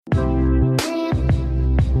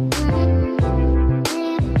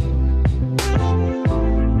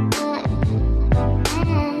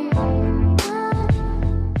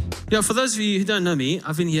Yeah, for those of you who don't know me,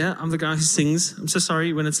 I've been here. I'm the guy who sings. I'm so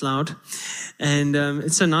sorry when it's loud. And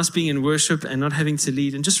it's so nice being in worship and not having to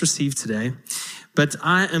lead and just receive today. But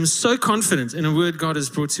I am so confident in a word God has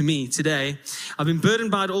brought to me today. I've been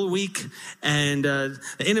burdened by it all week, and the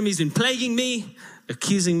enemy's been plaguing me,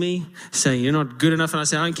 accusing me, saying, you're not good enough. And I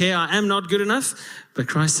say, I don't care. I am not good enough, but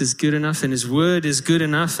Christ is good enough and his word is good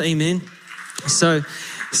enough. Amen. So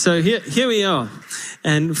here we are.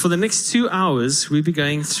 And for the next 2 hours, we'll be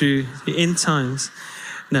going through the end times.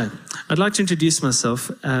 No, I'd like to introduce myself.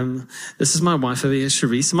 This is my wife over here,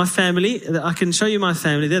 Cherise. My family, I can show you my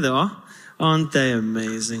family. There they are. Aren't they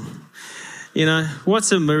amazing? You know,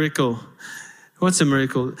 what's a miracle? What's a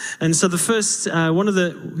miracle? And so the first, one of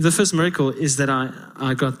the first miracle is that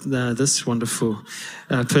I got this wonderful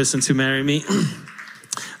person to marry me.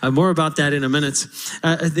 More about that in a minute.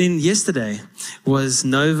 Then yesterday was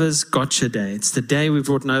Nova's Gotcha Day. It's the day we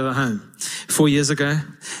brought Nova home 4 years ago.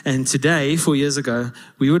 And today, 4 years ago,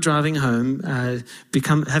 we were driving home,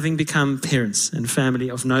 having become parents and family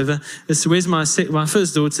of Nova. Where's my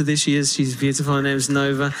first daughter? There she is. She's beautiful. Her name is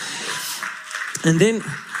Nova. And then,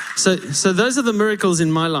 so those are the miracles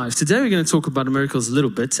in my life. Today we're going to talk about miracles a little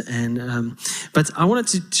bit. And but I wanted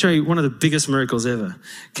to show you one of the biggest miracles ever.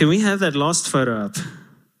 Can we have that last photo up?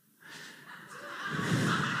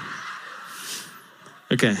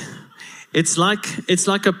 Okay, it's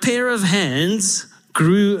like a pair of hands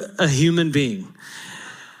grew a human being.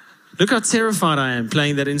 Look how terrified I am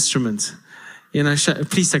playing that instrument. You know,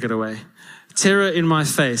 please take it away. Terror in my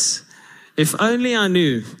face. If only I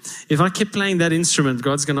knew, if I kept playing that instrument,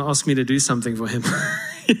 God's going to ask me to do something for him.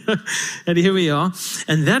 And here we are.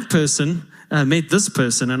 And that person met this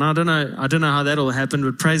person, and I don't know how that all happened,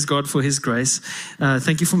 but praise God for his grace.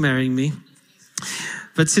 Thank you for marrying me.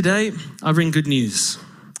 But today, I bring good news.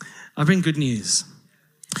 I bring good news.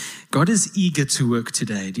 God is eager to work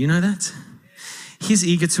today. Do you know that? He's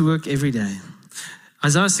eager to work every day.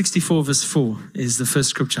 Isaiah 64 verse 4 is the first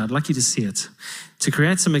scripture. I'd like you to see it, to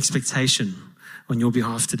create some expectation on your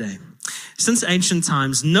behalf today. Since ancient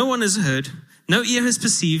times, no one has heard, no ear has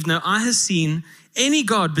perceived, no eye has seen any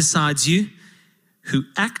God besides you who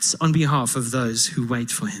acts on behalf of those who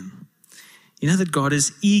wait for him. You know that God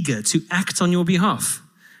is eager to act on your behalf.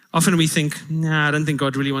 Often we think, I don't think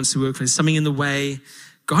God really wants to work for us. Something in the way.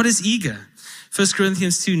 God is eager. 1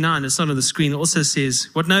 Corinthians 2:9, it's not on the screen, it also says,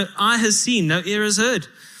 what no eye has seen, no ear has heard,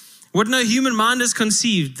 what no human mind has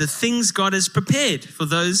conceived, the things God has prepared for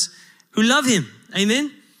those who love him.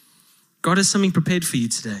 Amen? God has something prepared for you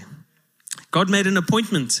today. God made an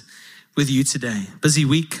appointment with you today. Busy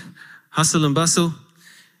week, hustle and bustle.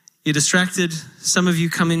 You're distracted. Some of you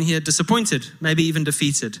come in here disappointed, maybe even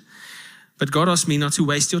defeated. But God asked me not to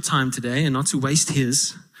waste your time today and not to waste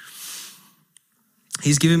his.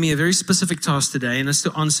 He's given me a very specific task today, and it's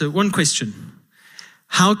to answer one question.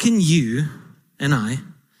 How can you and I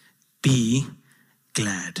be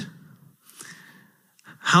glad?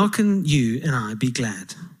 How can you and I be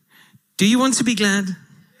glad? Do you want to be glad?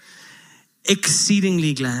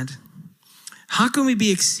 Exceedingly glad. How can we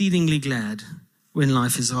be exceedingly glad when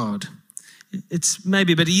life is hard? It's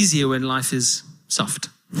maybe a bit easier when life is soft.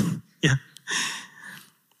 Yeah.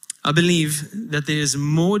 I believe that there is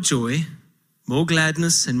more joy, more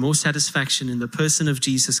gladness, and more satisfaction in the person of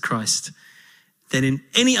Jesus Christ than in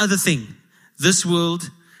any other thing this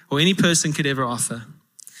world or any person could ever offer.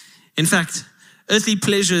 In fact, earthly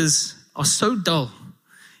pleasures are so dull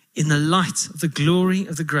in the light of the glory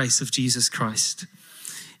of the grace of Jesus Christ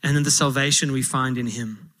and in the salvation we find in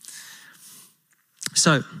him.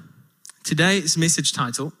 So, today's message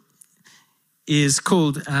title is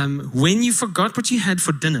called When You Forgot What You Had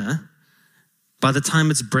for Dinner by the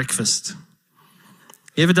Time It's Breakfast.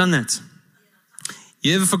 You ever done that?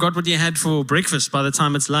 You ever forgot what you had for breakfast by the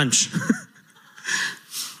time it's lunch?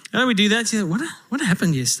 We do that. Yeah, what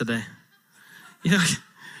happened yesterday? You know,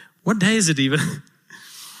 what day is it even?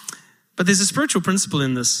 But there's a spiritual principle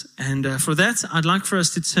in this. And for that, I'd like for us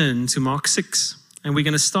to turn to Mark 6. And we're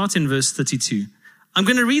going to start in verse 32. I'm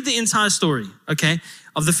going to read the entire story, okay,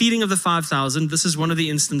 of the feeding of the 5,000. This is one of the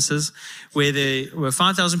instances where there were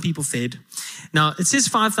 5,000 people fed. Now, it says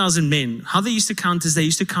 5,000 men. How they used to count is they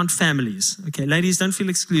used to count families. Okay, ladies, don't feel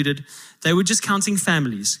excluded. They were just counting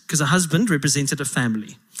families because a husband represented a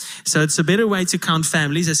family. So it's a better way to count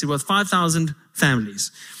families. They said, well, 5,000 families.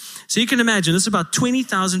 So you can imagine there's about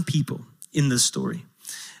 20,000 people in this story.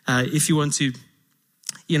 If you want to,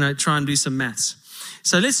 try and do some maths.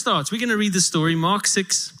 So let's start. We're going to read the story, Mark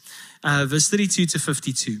 6, verse 32 to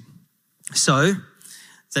 52. So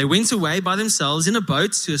they went away by themselves in a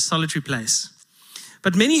boat to a solitary place.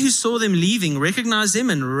 But many who saw them leaving recognized them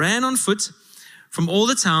and ran on foot from all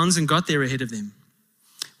the towns and got there ahead of them.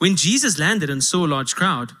 When Jesus landed and saw a large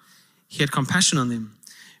crowd, he had compassion on them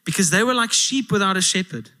because they were like sheep without a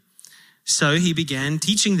shepherd. So he began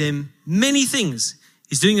teaching them many things.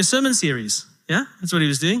 He's doing a sermon series. Yeah, that's what he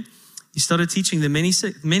was doing. He started teaching them many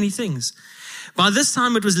things. By this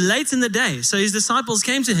time, it was late in the day, so his disciples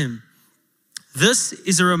came to him. This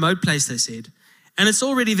is a remote place, they said, and it's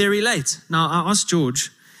already very late. Now, I asked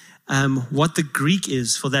George what the Greek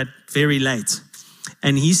is for that very late.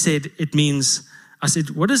 And he said it means, I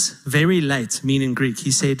said, what does very late mean in Greek?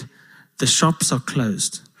 He said, the shops are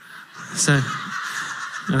closed. So,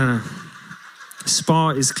 I don't know. Spa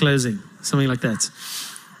is closing, something like that.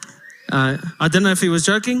 I don't know if he was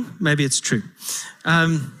joking. Maybe it's true.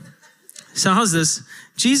 So how's this?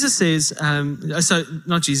 Jesus says, send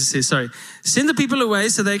the people away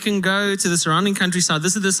so they can go to the surrounding countryside.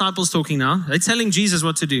 This is the disciples talking now. They're telling Jesus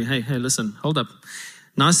what to do. Hey, listen, hold up.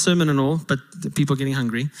 Nice sermon and all, but the people are getting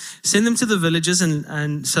hungry. Send them to the villages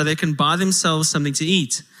and so they can buy themselves something to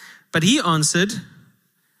eat. But he answered,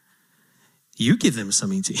 you give them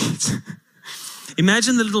something to eat.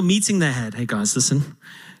 Imagine the little meeting they had. Hey guys, listen,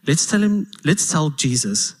 let's tell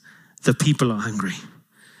Jesus the people are hungry.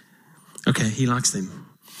 Okay, he likes them.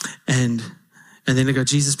 And then they go,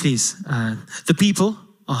 Jesus, please, the people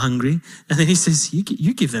are hungry. And then he says,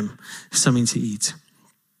 you give them something to eat.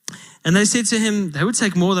 And they said to him, they would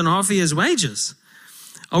take more than half a year's wages.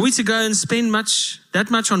 Are we to go and spend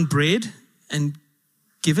that much on bread and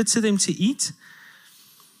give it to them to eat?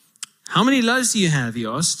 How many loaves do you have? He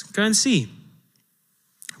asked. Go and see.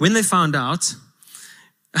 When they found out,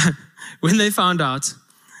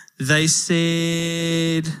 they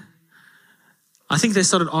said, I think they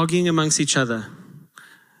started arguing amongst each other.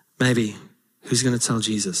 Maybe, who's going to tell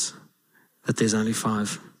Jesus that there's only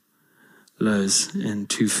 5 loaves and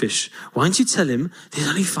 2 fish? Why don't you tell him there's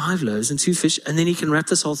only 5 loaves and 2 fish, and then he can wrap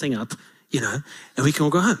this whole thing up, and we can all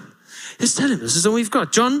go home. Just tell him, this is all we've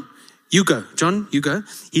got. John, you go. John, you go.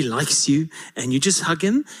 He likes you, and you just hug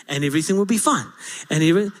him, and everything will be fine. And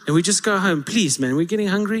we just go home. Please, man, we're getting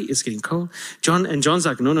hungry. It's getting cold. John's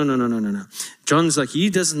like, no. John's like, he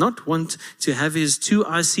does not want to have his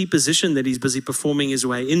 2IC position that he's busy performing his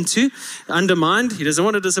way into undermined. He doesn't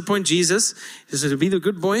want to disappoint Jesus. He says, be the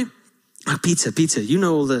good boy. Like, Peter, you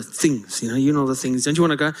know all the things. You know all the things. Don't you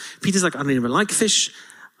want to go? Peter's like, I don't even like fish.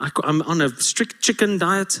 I'm on a strict chicken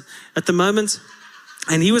diet at the moment.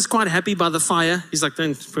 And he was quite happy by the fire. He's like,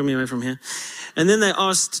 don't put me away from here. And then they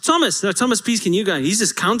asked Thomas, please, can you go? He's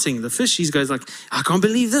just counting the fish. He goes like, I can't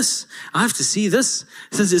believe this. I have to see this.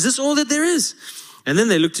 He says, is this all that there is? And then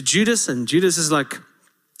they looked at Judas, and Judas is like,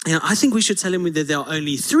 I think we should tell him that there are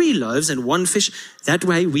only 3 loaves and 1 fish. That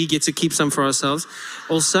way we get to keep some for ourselves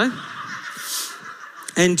also.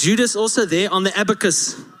 And Judas also there on the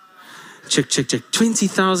abacus. Check.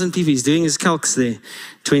 20,000 people. He's doing his calcs there.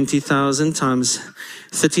 20,000 times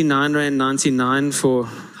 39.99 for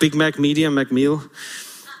Big Mac, medium Mac meal.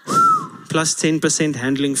 Plus 10%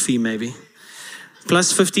 handling fee maybe.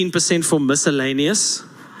 Plus 15% for miscellaneous.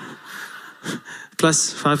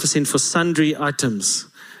 Plus 5% for sundry items.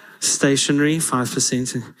 Stationery,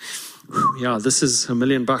 5%. Yeah, this is $1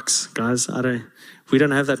 million, guys. We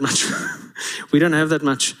don't have that much. We don't have that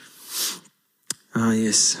much. Ah,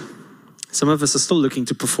 yes. Some of us are still looking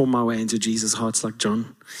to perform our way into Jesus' hearts like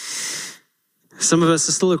John. Some of us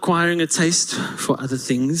are still acquiring a taste for other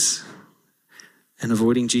things and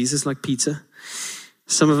avoiding Jesus like Peter.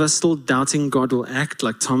 Some of us still doubting God will act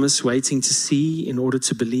like Thomas, waiting to see in order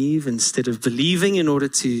to believe instead of believing in order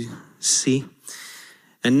to see.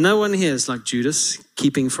 And no one here is like Judas,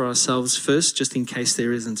 keeping for ourselves first just in case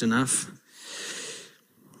there isn't enough.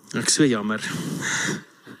 Ek so jammer.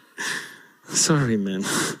 Sorry, man.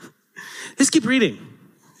 Let's keep reading.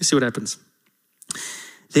 Let's see what happens.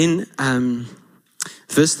 Then,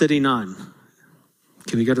 verse 39.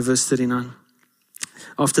 Can we go to verse 39?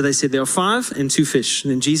 After they said there are 5 and 2 fish.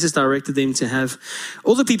 And then Jesus directed them to have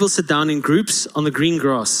all the people sit down in groups on the green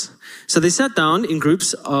grass. So they sat down in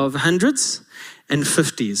groups of hundreds and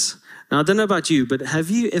 50s. Now, I don't know about you, but have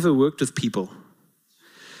you ever worked with people?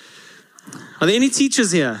 Are there any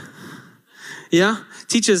teachers here? Yeah?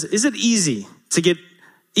 Teachers, is it easy to get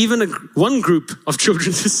even one group of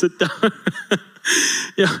children to sit down?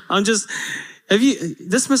 Yeah,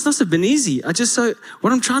 this must not have been easy.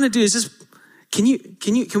 What I'm trying to do is just, can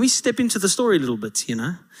we step into the story a little bit,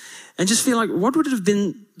 and just feel like, what would it have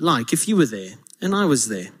been like if you were there and I was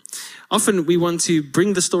there? Often we want to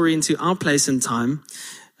bring the story into our place and time,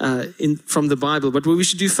 from the Bible. But what we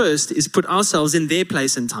should do first is put ourselves in their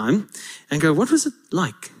place and time and go, what was it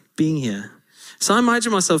like being here? So I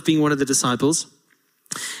imagine myself being one of the disciples.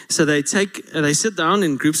 So they sit down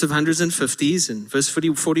in groups of hundreds and fifties, and verse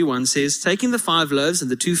 41 says, taking the 5 loaves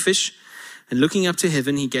and the 2 fish, and looking up to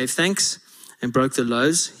heaven, he gave thanks and broke the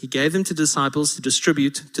loaves. He gave them to disciples to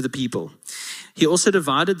distribute to the people. He also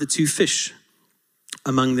divided the 2 fish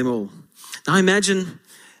among them all. Now imagine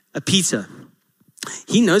a Peter.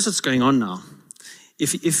 He knows what's going on now.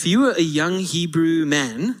 If you were a young Hebrew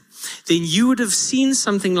man, then you would have seen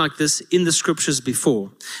something like this in the scriptures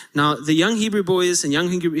before. Now, the young Hebrew boys and young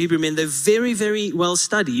Hebrew men, they're very, very well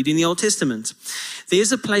studied in the Old Testament.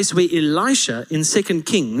 There's a place where Elisha in 2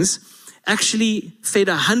 Kings actually fed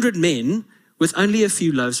 100 men with only a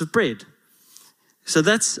few loaves of bread. So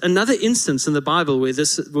that's another instance in the Bible where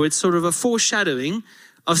it's sort of a foreshadowing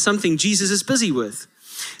of something Jesus is busy with.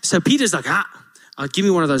 So Peter's like, give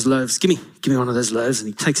me one of those loaves. Give me one of those loaves. And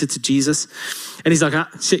he takes it to Jesus. And he's like,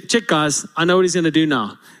 check guys, I know what he's going to do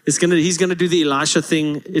now. He's going to do the Elisha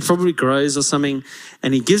thing. It probably grows or something.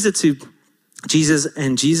 And he gives it to Jesus,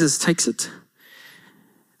 and Jesus takes it.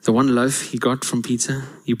 The one loaf he got from Peter,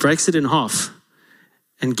 he breaks it in half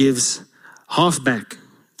and gives half back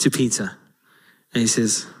to Peter. And he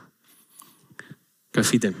says, go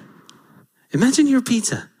feed them. Imagine you're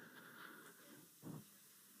Peter.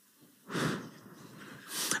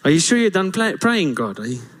 Are you sure you're done praying, God?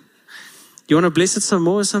 You want to bless it some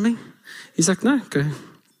more or something? He's like, no, go.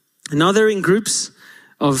 And now they're in groups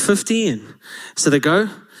of 50. And so they go.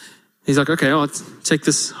 He's like, okay, I'll take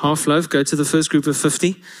this half loaf, go to the first group of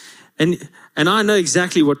 50. And I know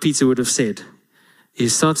exactly what Peter would have said. He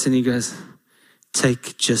starts and he goes,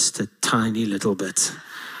 take just a tiny little bit.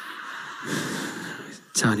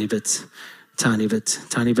 Tiny bit. Tiny bit,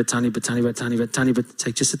 tiny bit, tiny bit, tiny bit, tiny bit, tiny bit.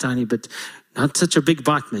 Take just a tiny bit. Not such a big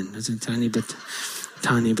bite, man. It's a tiny bit,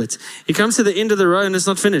 tiny bit. He comes to the end of the row and it's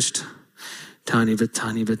not finished. Tiny bit,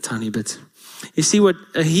 tiny bit, tiny bit. You see, what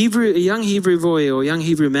a young Hebrew boy or young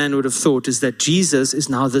Hebrew man would have thought is that Jesus is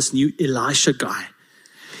now this new Elisha guy.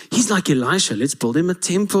 He's like Elisha. Let's build him a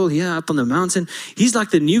temple here up on the mountain. He's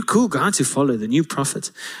like the new cool guy to follow, the new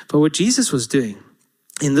prophet. But what Jesus was doing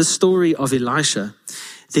in this story of Elisha,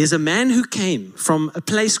 there's a man who came from a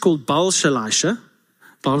place called Baal-Shalisha.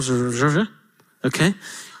 Okay?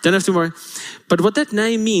 Don't have to worry. But what that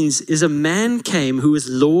name means is a man came who is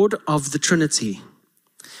Lord of the Trinity.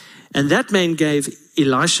 And that man gave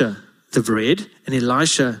Elisha the bread, and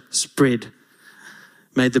Elisha's bread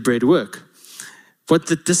made the bread work. What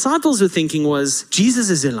the disciples were thinking was, Jesus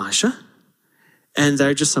is Elisha, and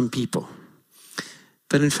they're just some people.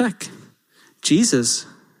 But in fact, Jesus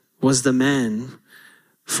was the man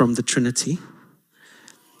from the Trinity,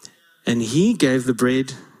 and he gave the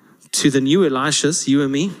bread to the new Elishas, you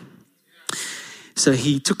and me. So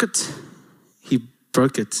he took it, he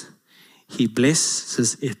broke it, he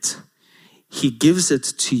blesses it, he gives it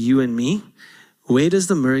to you and me. Where does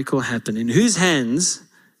the miracle happen? In whose hands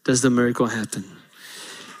does the miracle happen?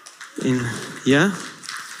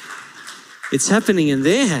 It's happening in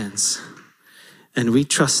their hands, and we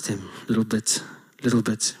trust him little bit.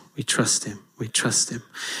 We trust him. We trust him.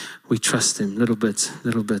 We trust him little bit.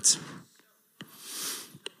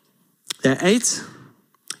 They ate,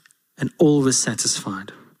 and all was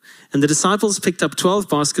satisfied. And the disciples picked up 12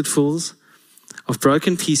 basketfuls of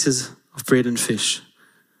broken pieces of bread and fish,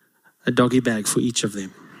 a doggy bag for each of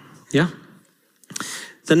them. Yeah?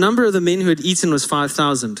 The number of the men who had eaten was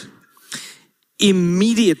 5,000.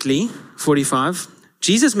 Immediately, 45,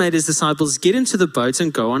 Jesus made his disciples get into the boat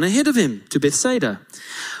and go on ahead of him to Bethsaida.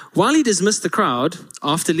 While he dismissed the crowd,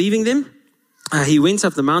 after leaving them, he went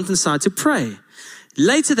up the mountainside to pray.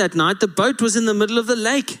 Later that night, the boat was in the middle of the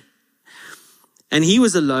lake, and he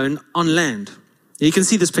was alone on land. You can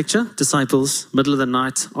see this picture, disciples, middle of the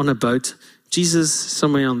night on a boat, Jesus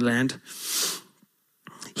somewhere on land.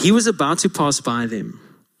 He was about to pass by them.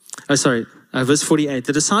 Verse 48.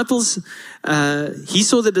 The disciples, he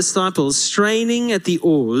saw the disciples straining at the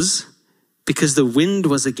oars because the wind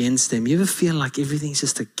was against them. You ever feel like everything's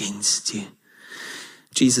just against you?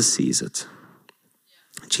 Jesus sees it.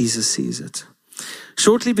 Jesus sees it.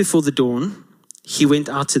 Shortly before the dawn, he went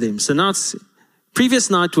out to them. So now previous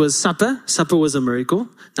night was supper. Supper was a miracle.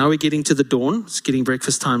 Now we're getting to the dawn. It's getting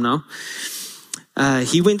breakfast time now.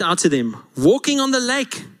 He went out to them, walking on the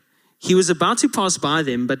lake. He was about to pass by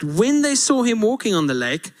them, but when they saw him walking on the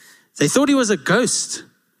lake, they thought he was a ghost.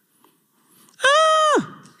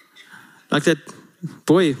 Like that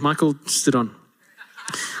boy Michael stood on.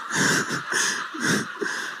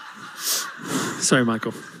 Sorry,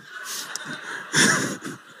 Michael.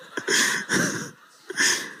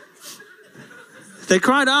 They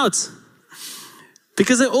cried out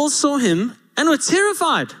because they all saw him and were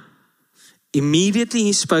terrified. Immediately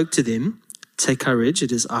he spoke to them, "Take courage,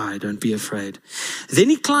 it is I, don't be afraid." Then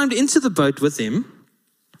he climbed into the boat with them,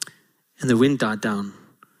 and the wind died down.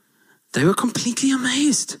 They were completely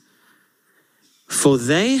amazed, for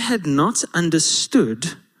they had not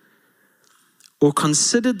understood or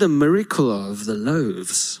considered the miracle of the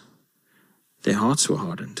loaves. Their hearts were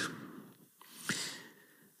hardened.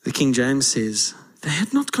 The King James says, they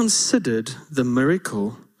had not considered the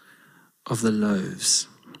miracle of the loaves.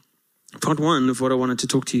 Part one of what I wanted to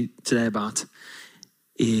talk to you today about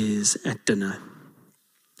is at dinner.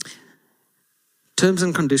 Terms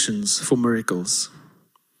and conditions for miracles.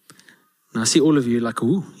 Now I see all of you like,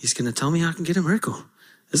 ooh, he's going to tell me I can get a miracle.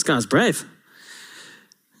 This guy's brave.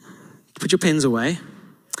 Put your pens away.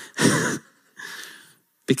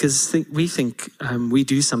 Because we think we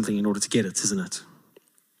do something in order to get it, isn't it?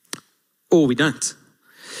 Or we don't.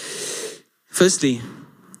 Firstly,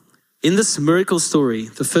 in this miracle story,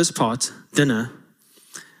 the first part, dinner,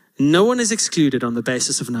 no one is excluded on the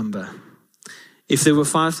basis of number. If there were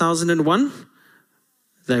 5,001,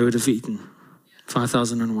 they would have eaten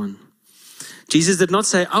 5,001. Jesus did not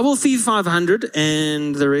say, I will feed 500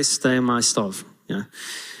 and the rest they might starve. Yeah.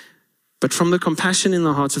 But from the compassion in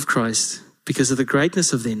the heart of Christ, because of the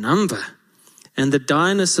greatness of their number and the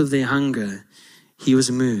direness of their hunger, he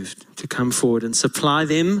was moved to come forward and supply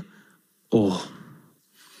them all.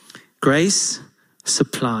 Grace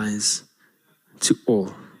supplies to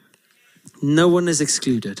all. No one is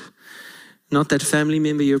excluded. Not that family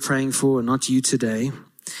member you're praying for, or not you today.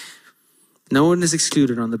 No one is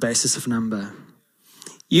excluded on the basis of number.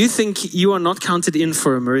 You think you are not counted in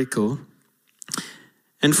for a miracle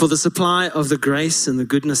and for the supply of the grace and the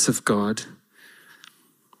goodness of God.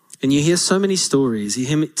 And you hear so many stories, you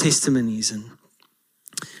hear testimonies, and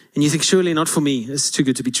you think, surely not for me. It's too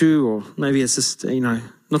good to be true, or maybe it's just,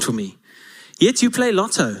 not for me. Yet you play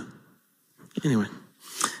lotto. Anyway.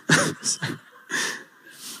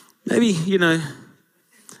 Maybe,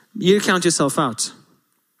 you count yourself out.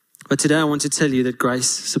 But today I want to tell you that grace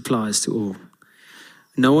supplies to all.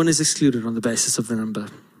 No one is excluded on the basis of the number.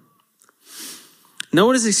 No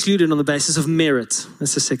one is excluded on the basis of merit.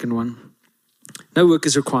 That's the second one. No work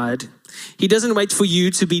is required. He doesn't wait for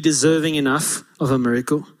you to be deserving enough of a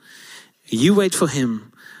miracle. You wait for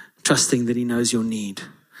him, trusting that he knows your need.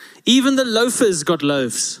 Even the loafers got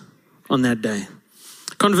loaves on that day.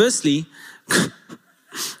 Conversely,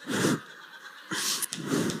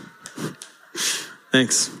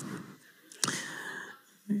 thanks.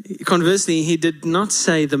 Conversely, he did not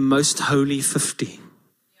say the most holy 50.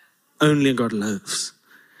 Only got loaves.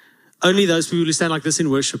 Only those people who stand like this in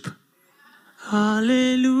worship.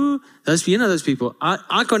 Hallelujah. Those people.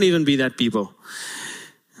 I can't even be that people.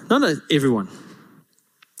 Not everyone.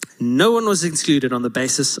 No one was excluded on the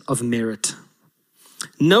basis of merit.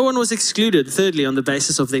 No one was excluded, thirdly, on the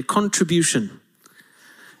basis of their contribution.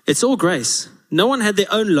 It's all grace. No one had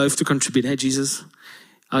their own loaf to contribute. Hey, Jesus,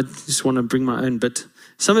 I just want to bring my own. But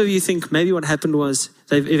some of you think maybe what happened was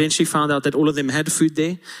they eventually found out that all of them had food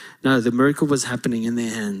there. No, the miracle was happening in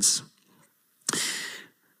their hands.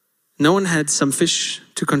 No one had some fish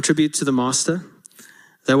to contribute to the master.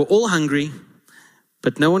 They were all hungry,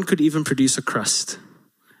 but no one could even produce a crust.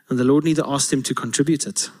 And the Lord neither asked them to contribute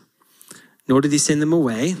it, nor did he send them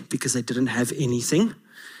away because they didn't have anything.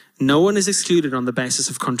 No one is excluded on the basis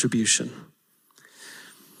of contribution.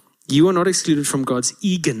 You are not excluded from God's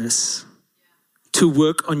eagerness to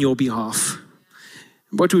work on your behalf.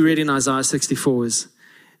 What we read in Isaiah 64 is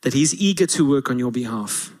that he's eager to work on your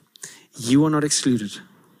behalf. You are not excluded.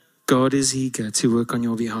 God is eager to work on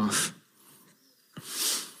your behalf.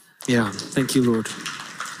 Yeah, thank you, Lord.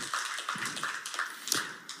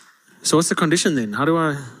 So what's the condition then? How do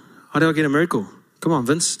I get a miracle? Come on,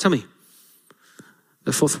 Vince, tell me.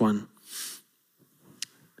 The fourth one.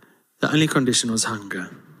 The only condition was hunger.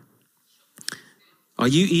 Are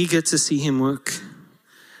you eager to see him work?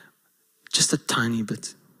 Just a tiny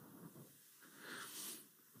bit.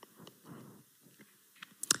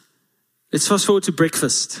 Let's fast forward to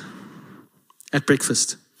breakfast. At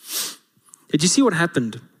breakfast. Did you see what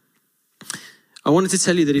happened? I wanted to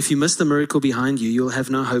tell you that if you miss the miracle behind you, you'll have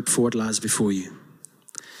no hope for what lies before you.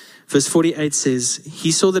 Verse 48 says,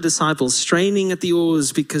 he saw the disciples straining at the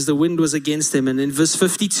oars because the wind was against them. And in verse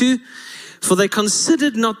 52, for they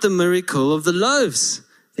considered not the miracle of the loaves.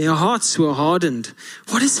 Their hearts were hardened.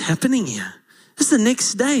 What is happening here? It's the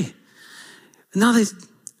next day. Now they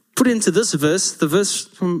put into this verse, the verse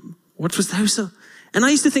from, what was that? And I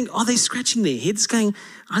used to think, are they scratching their heads going,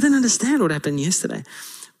 I didn't understand what happened yesterday.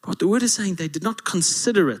 But the word is saying they did not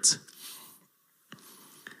consider it.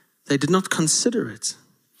 They did not consider it.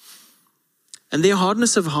 And their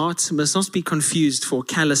hardness of heart must not be confused for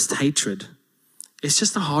calloused hatred. It's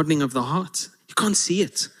just a hardening of the heart. You can't see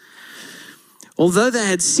it. Although they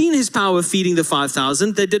had seen his power feeding the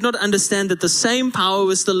 5,000, they did not understand that the same power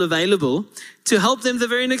was still available to help them the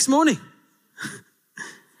very next morning.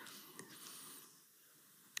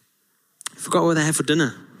 Forgot what they had for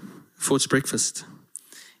dinner, for its breakfast.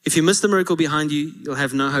 If you miss the miracle behind you, you'll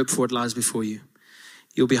have no hope for what lies before you.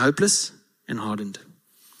 You'll be hopeless and hardened.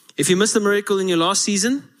 If you miss the miracle in your last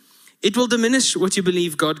season, it will diminish what you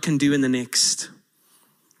believe God can do in the next.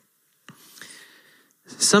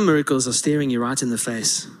 Some miracles are staring you right in the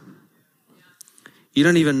face. You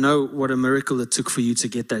don't even know what a miracle it took for you to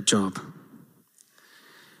get that job,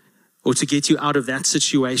 or to get you out of that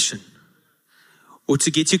situation, or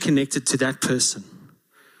to get you connected to that person.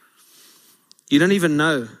 You don't even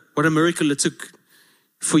know what a miracle it took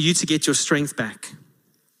for you to get your strength back,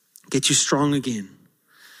 get you strong again.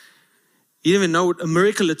 You don't even know what a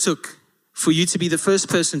miracle it took for you to be the first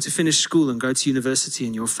person to finish school and go to university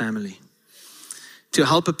in your family, to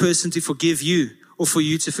help a person to forgive you or for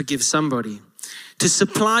you to forgive somebody, to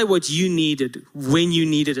supply what you needed when you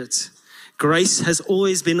needed it. Grace has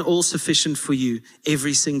always been all sufficient for you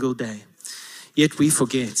every single day. Yet we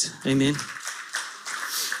forget. Amen.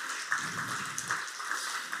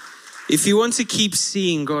 If you want to keep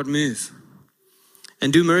seeing God move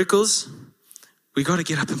and do miracles, we got to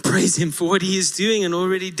get up and praise him for what he is doing and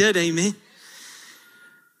already did. Amen.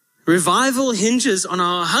 Revival hinges on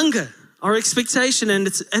our hunger, our expectation, and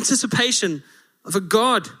its anticipation of a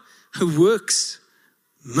God who works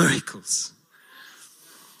miracles.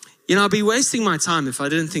 You know, I'd be wasting my time if I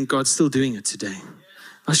didn't think God's still doing it today.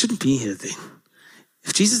 I shouldn't be here then.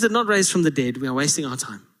 If Jesus did not raise from the dead, we are wasting our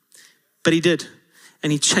time. But he did,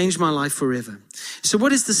 and he changed my life forever. So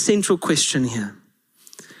what is the central question here?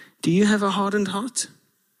 Do you have a hardened heart?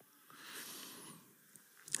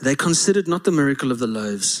 They considered not the miracle of the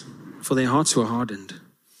loaves, for their hearts were hardened.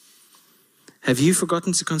 Have you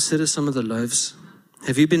forgotten to consider some of the loaves?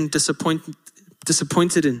 Have you been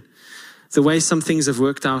disappointed in the way some things have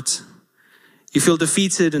worked out? You feel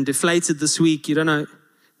defeated and deflated this week. You don't know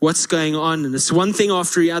what's going on, and it's one thing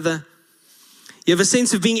after the other. You have a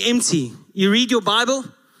sense of being empty. You read your Bible,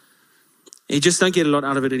 and you just don't get a lot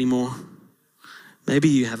out of it anymore. Maybe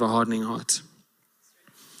you have a hardening heart.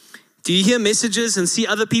 Do you hear messages and see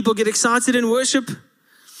other people get excited in worship?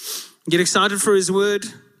 Get excited for his word?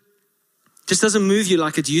 Just doesn't move you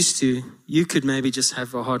like it used to. You could maybe just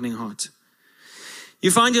have a hardening heart.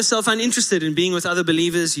 You find yourself uninterested in being with other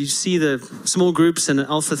believers. You see the small groups and the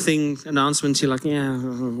alpha thing announcements. You're like, yeah,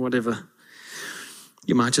 whatever.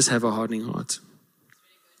 You might just have a hardening heart.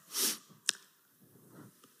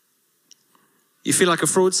 You feel like a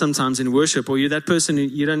fraud sometimes in worship, or you're that person who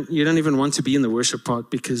you don't even want to be in the worship part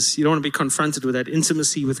because you don't want to be confronted with that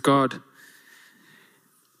intimacy with God.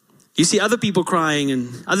 You see other people crying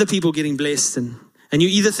and other people getting blessed, and you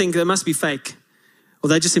either think they must be fake, or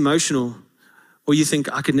they're just emotional, or you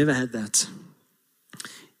think, I could never have that.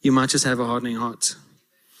 You might just have a hardening heart.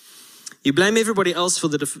 You blame everybody else for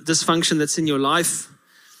the dysfunction that's in your life,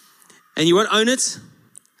 and you won't own it.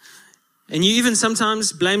 And you even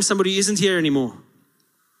sometimes blame somebody who isn't here anymore.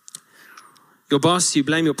 Your boss, you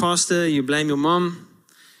blame your pastor, you blame your mom,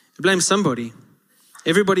 you blame somebody.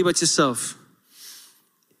 Everybody but yourself.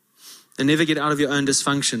 And never get out of your own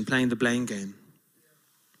dysfunction playing the blame game.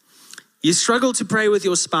 You struggle to pray with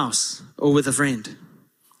your spouse or with a friend,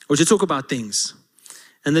 or to talk about things.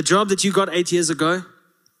 And the job that you got 8 years ago,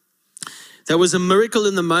 that was a miracle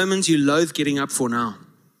in the moment, you loathe getting up for now.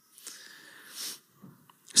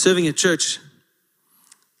 Serving at church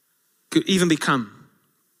could even become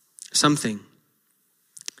something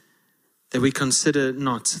that we consider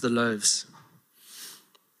not the loaves.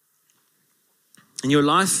 And your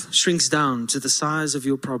life shrinks down to the size of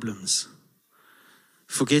your problems,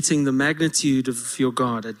 forgetting the magnitude of your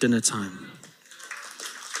God at dinner time.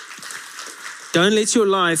 Don't let your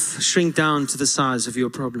life shrink down to the size of your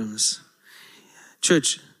problems.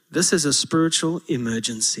 Church, this is a spiritual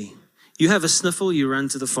emergency. You have a sniffle, you run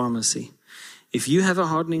to the pharmacy. If you have a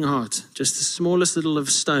hardening heart, just the smallest little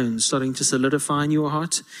of stones starting to solidify in your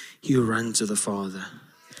heart, you run to the Father.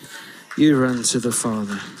 You run to the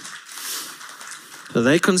Father. So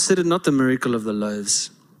they considered not the miracle of the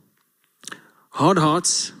loaves. Hard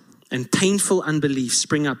hearts and painful unbelief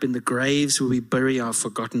spring up in the graves where we bury our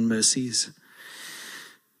forgotten mercies.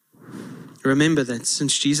 Remember that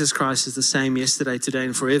since Jesus Christ is the same yesterday, today,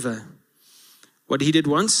 and forever, what he did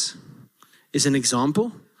once is an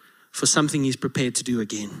example for something he's prepared to do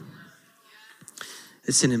again.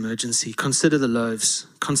 it's an emergency. Consider the loaves.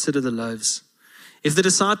 Consider the loaves. If the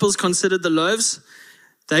disciples considered the loaves,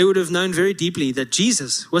 they would have known very deeply that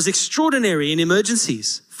Jesus was extraordinary in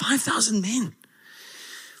emergencies. 5,000 men.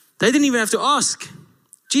 They didn't even have to ask.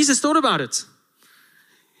 Jesus thought about it.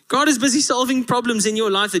 God is busy solving problems in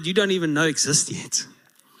your life that you don't even know exist yet.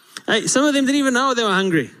 Hey, some of them didn't even know they were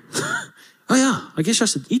hungry. Oh yeah, I guess I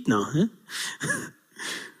should eat now. Huh?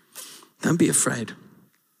 Don't be afraid.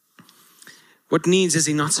 What needs has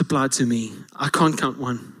he not supplied to me? I can't count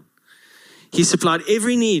one. He supplied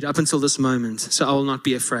every need up until this moment, so I will not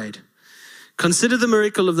be afraid. Consider the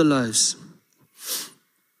miracle of the loaves.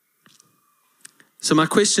 So my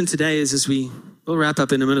question today is, as we'll wrap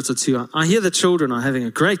up in a minute or two, I hear the children are having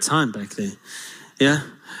a great time back there. Yeah?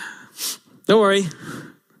 Don't worry.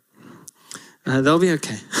 They'll be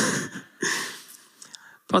okay.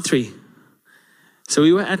 Part 3. So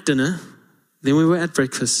we were at dinner, then we were at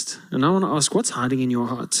breakfast, and I want to ask, what's hiding in your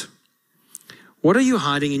heart? What are you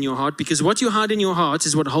hiding in your heart? Because what you hide in your heart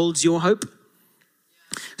is what holds your hope.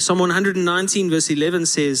 Psalm 119 verse 11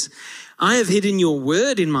 says, I have hidden your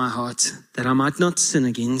word in my heart that I might not sin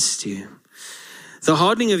against you. The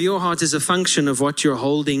hardening of your heart is a function of what you're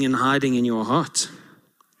holding and hiding in your heart.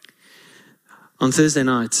 On Thursday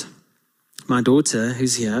night, my daughter,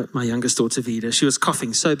 who's here, my youngest daughter Vida, she was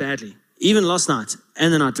coughing so badly, even last night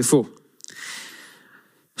and the night before.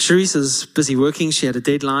 Sharice was busy working, she had a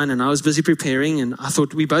deadline, and I was busy preparing, and I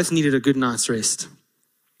thought we both needed a good night's rest.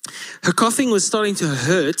 Her coughing was starting to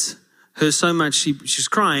hurt her so much, she was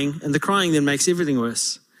crying, and the crying then makes everything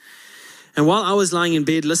worse. And while I was lying in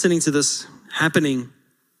bed listening to this happening,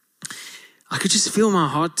 I could just feel my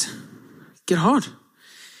heart get hard.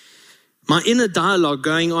 My inner dialogue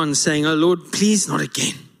going on saying, oh Lord, please not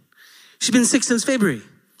again. She's been sick since February.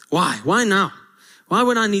 Why? Why now? Why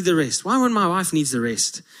would I need the rest? Why would my wife needs the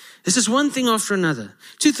rest? It's just one thing after another.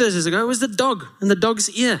 2 Thursdays ago, it was the dog and the dog's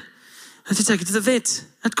ear. I had to take it to the vet.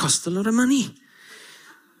 That cost a lot of money.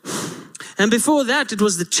 And before that, it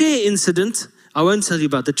was the chair incident. I won't tell you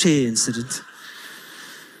about the chair incident.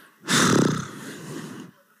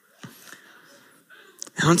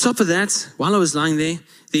 And on top of that, while I was lying there,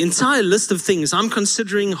 the entire list of things I'm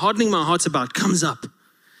considering hardening my heart about comes up.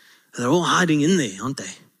 They're all hiding in there, aren't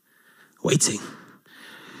they? Waiting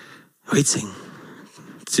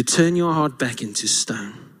to turn your heart back into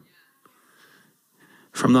stone.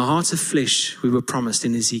 From the heart of flesh, we were promised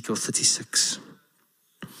in Ezekiel 36.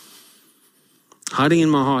 Hiding in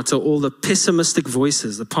my heart are all the pessimistic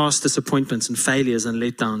voices, the past disappointments and failures and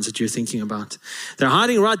letdowns that you're thinking about. They're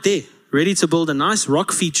hiding right there, ready to build a nice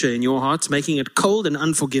rock feature in your heart, making it cold and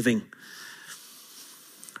unforgiving.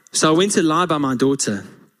 So I went to lie by my daughter,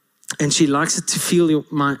 and she likes it to feel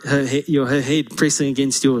her head pressing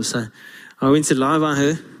against yours. So I went to lie by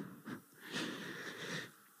her.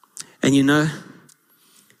 And you know,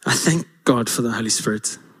 I thank God for the Holy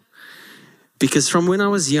Spirit. Because from when I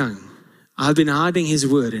was young, I've been hiding his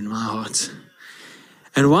word in my heart.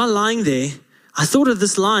 And while lying there, I thought of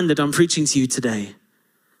this line that I'm preaching to you today.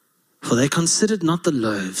 For they considered not the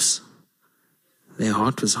loaves. Their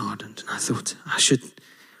heart was hardened. And I thought,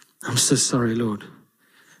 I'm so sorry, Lord.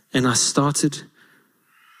 And I started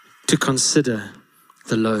to consider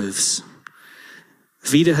the loaves.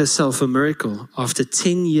 Vida herself, a miracle. After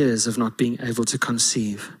 10 years of not being able to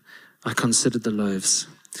conceive, I considered the loaves.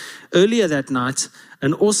 Earlier that night,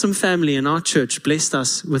 an awesome family in our church blessed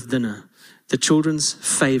us with dinner, the children's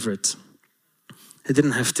favorite. They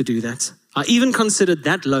didn't have to do that. I even considered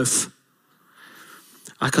that loaf.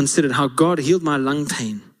 I considered how God healed my lung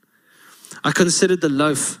pain. I considered the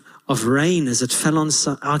loaf of rain as it fell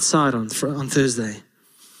outside on Thursday.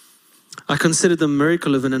 I considered the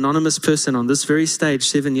miracle of an anonymous person on this very stage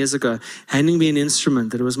 7 years ago, handing me an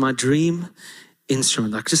instrument that was my dream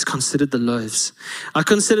instrument. I just considered the loaves. I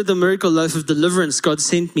considered the miracle loaf of deliverance God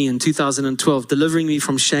sent me in 2012, delivering me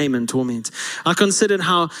from shame and torment. I considered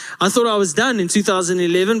how I thought I was done in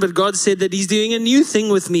 2011, but God said that he's doing a new thing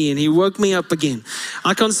with me and he woke me up again.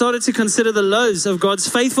 I started to consider the loaves of God's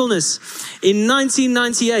faithfulness in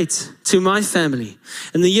 1998 to my family.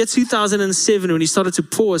 In the year 2007, when he started to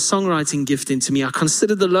pour a songwriting gift into me, I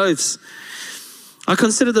considered the loaves. I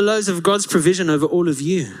consider the loaves of God's provision over all of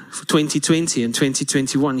you for 2020 and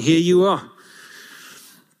 2021. Here you are.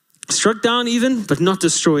 Struck down even, but not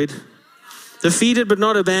destroyed. Defeated, but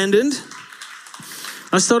not abandoned.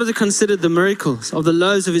 I started to consider the miracles of the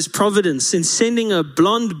loaves of his providence in sending a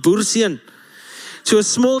blonde Bursian to a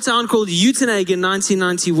small town called Uitenhage in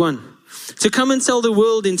 1991. To come and tell the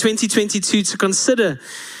world in 2022 to consider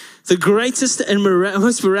the greatest and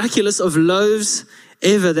most miraculous of loaves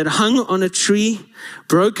ever that hung on a tree,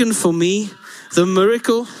 broken for me, the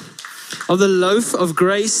miracle of the loaf of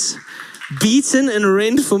grace, beaten and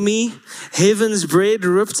rent for me, heaven's bread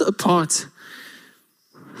ripped apart,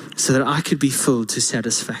 so that I could be filled to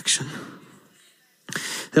satisfaction.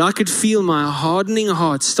 That I could feel my hardening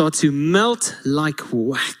heart start to melt like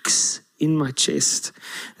wax in my chest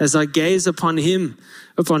as I gaze upon him,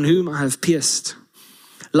 upon whom I have pierced.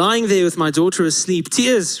 Lying there with my daughter asleep,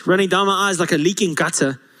 tears running down my eyes like a leaking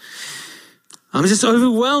gutter, I'm just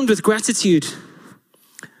overwhelmed with gratitude.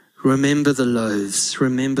 Remember the loaves.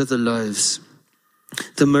 Remember the loaves.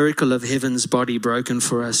 The miracle of heaven's body broken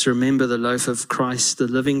for us. Remember the loaf of Christ, the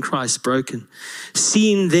living Christ broken.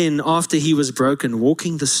 Seen then after he was broken,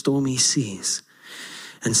 walking the stormy seas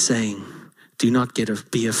and saying, do not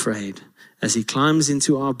be afraid, as he climbs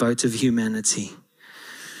into our boat of humanity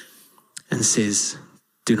and says,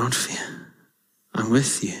 do not fear. I'm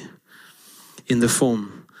with you in the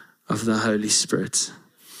form of the Holy Spirit.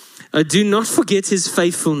 Do not forget his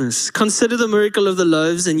faithfulness. Consider the miracle of the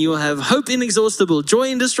loaves and you will have hope inexhaustible, joy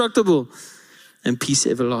indestructible, and peace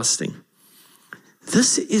everlasting.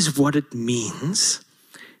 This is what it means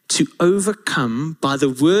to overcome by the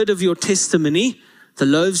word of your testimony, the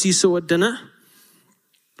loaves you saw at dinner,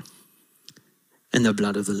 and the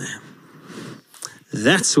blood of the Lamb.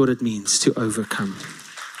 That's what it means to overcome.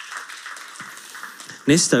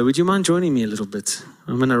 Nesto, would you mind joining me a little bit?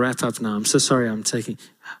 I'm going to wrap up now. I'm so sorry I'm taking...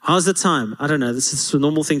 How's the time? I don't know. This is a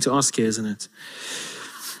normal thing to ask here, isn't it?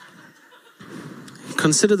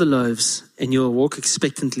 Consider the loaves and you will walk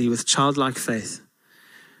expectantly with childlike faith.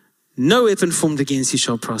 No weapon formed against you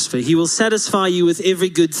shall prosper. He will satisfy you with every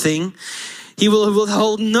good thing. He will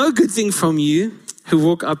withhold no good thing from you who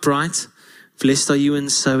walk upright. Blessed are you in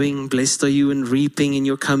sowing. Blessed are you in reaping, in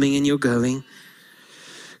your coming and your going.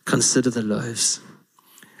 Consider the loaves.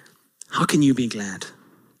 How can you be glad?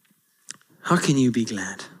 How can you be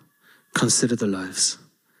glad? Consider the loaves.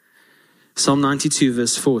 Psalm 92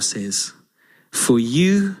 verse 4 says, for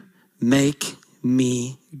you make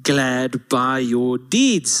me glad by your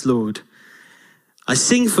deeds, Lord. I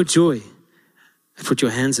sing for joy at what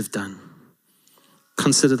your hands have done.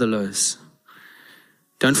 Consider the loaves.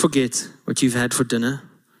 Don't forget what you've had for dinner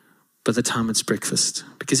by the time it's breakfast.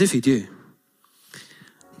 Because if you do,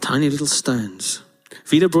 tiny little stones.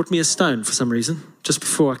 Vida brought me a stone for some reason, just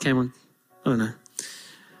before I came on. I don't know.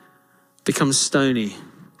 Becomes stony.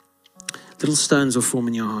 Little stones will form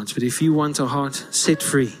in your hearts. But if you want a heart set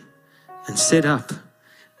free and set up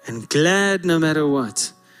and glad no matter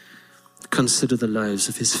what, consider the loaves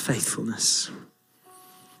of his faithfulness.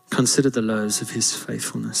 Consider the loaves of his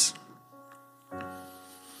faithfulness.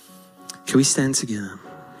 Can we stand together?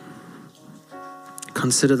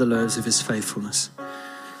 Consider the loaves of his faithfulness.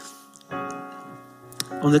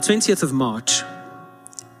 On the 20th of March,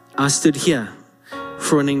 I stood here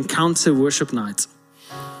for an encounter worship night.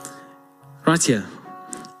 Right here.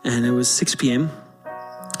 And it was 6 p.m.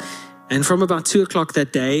 And from about 2 o'clock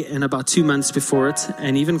that day and about 2 months before it,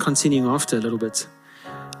 and even continuing after a little bit,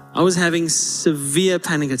 I was having severe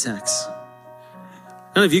panic attacks. I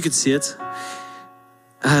don't know if you could see it.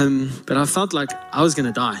 But I felt like I was going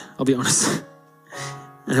to die, I'll be honest.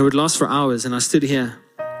 And it would last for hours. And I stood here.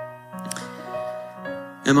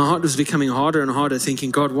 And my heart was becoming harder and harder,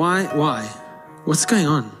 thinking, God, why? What's going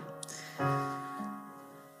on?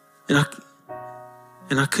 And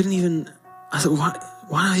I couldn't even, I thought, why do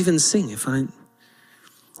I even sing if I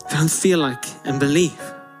don't feel like and believe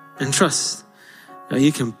and trust that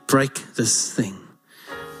you can break this thing?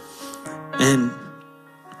 And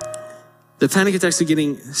the panic attacks were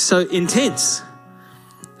getting so intense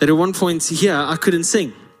that at one point here, I couldn't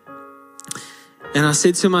sing. And I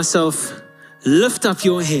said to myself, lift up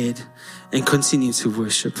your head and continue to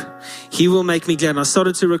worship. He will make me glad. And I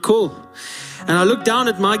started to recall. And I looked down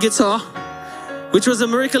at my guitar, which was a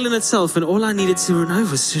miracle in itself. And all I needed to know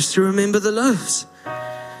was just to remember the loaves.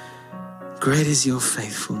 Great is your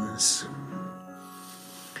faithfulness.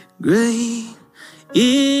 Great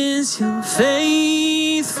is your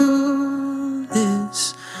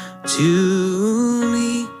faithfulness to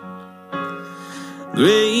me.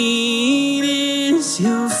 Great is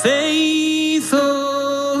your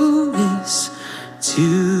faithfulness to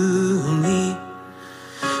me.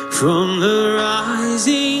 From the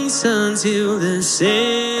rising sun till the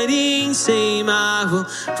setting same, I will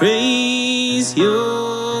praise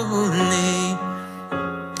your name.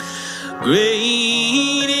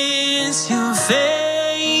 Great is your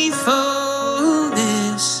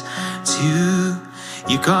faithfulness to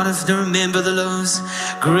you. Gotta remember the lows.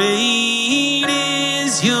 Great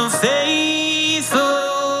is your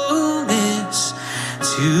faithfulness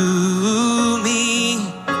to me.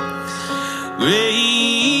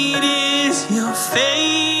 Great is your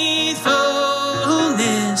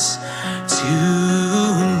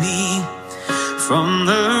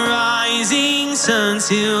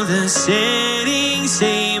until the setting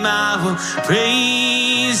same, I will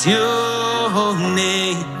praise your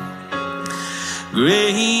name.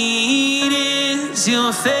 Great is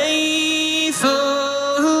your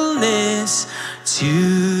faithfulness to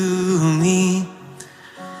me.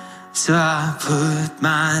 So I put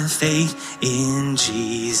my faith in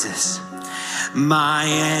Jesus, my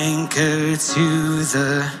anchor to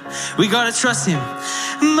the, we gotta trust him.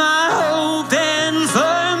 My hope and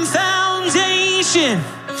firm foundation,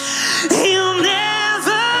 he'll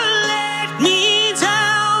never let me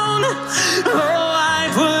down. Oh, I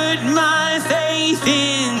put my faith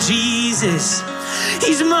in Jesus,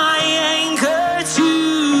 he's my anchor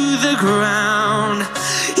to the ground.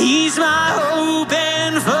 He's my hope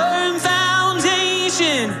and firm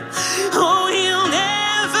foundation. Oh, he'll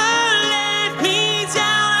never let me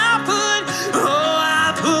down. I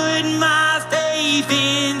put my faith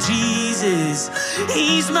in Jesus.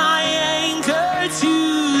 He's my anchor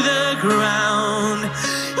to the ground.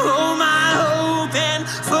 Oh, my hope and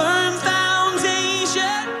firm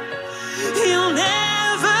foundation. He'll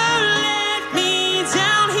never let me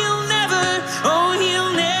down. He'll never, oh,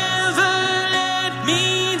 he'll never let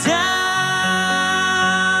me down.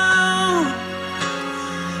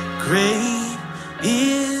 Great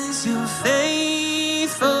is your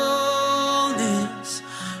faithfulness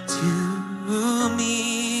to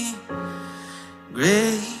me.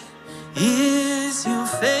 Great is your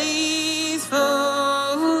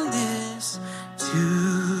faithfulness to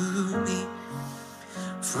me.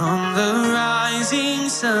 From the rising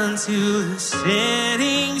sun to the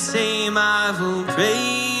setting same, I will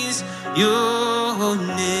praise your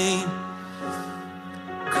name.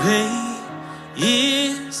 Great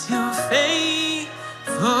is your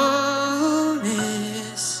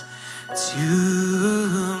faithfulness to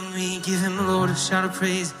me. Give him, Lord, a shout of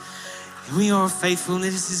praise. Your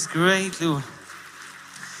faithfulness is great, Lord.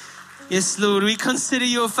 Yes, Lord, we consider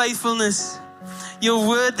your faithfulness. Your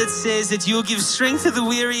word that says that you'll give strength to the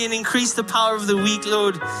weary and increase the power of the weak,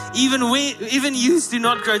 Lord. Even youths do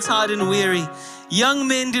not grow tired and weary. Young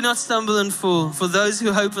men do not stumble and fall. For those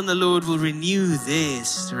who hope in the Lord will renew their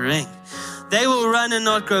strength. They will run and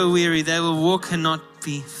not grow weary. They will walk and not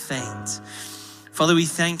be faint. Father, we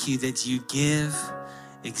thank you that you give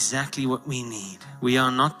exactly what we need. We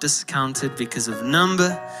are not discounted because of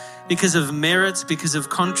number, because of merit, because of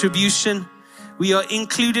contribution. We are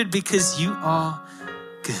included because you are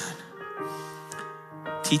good.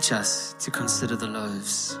 Teach us to consider the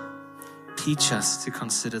loaves. Teach us to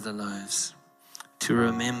consider the loaves, to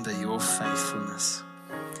remember your faithfulness.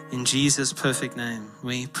 In Jesus' perfect name,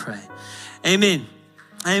 we pray. Amen.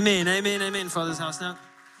 Amen. Amen. Amen. Father's house now.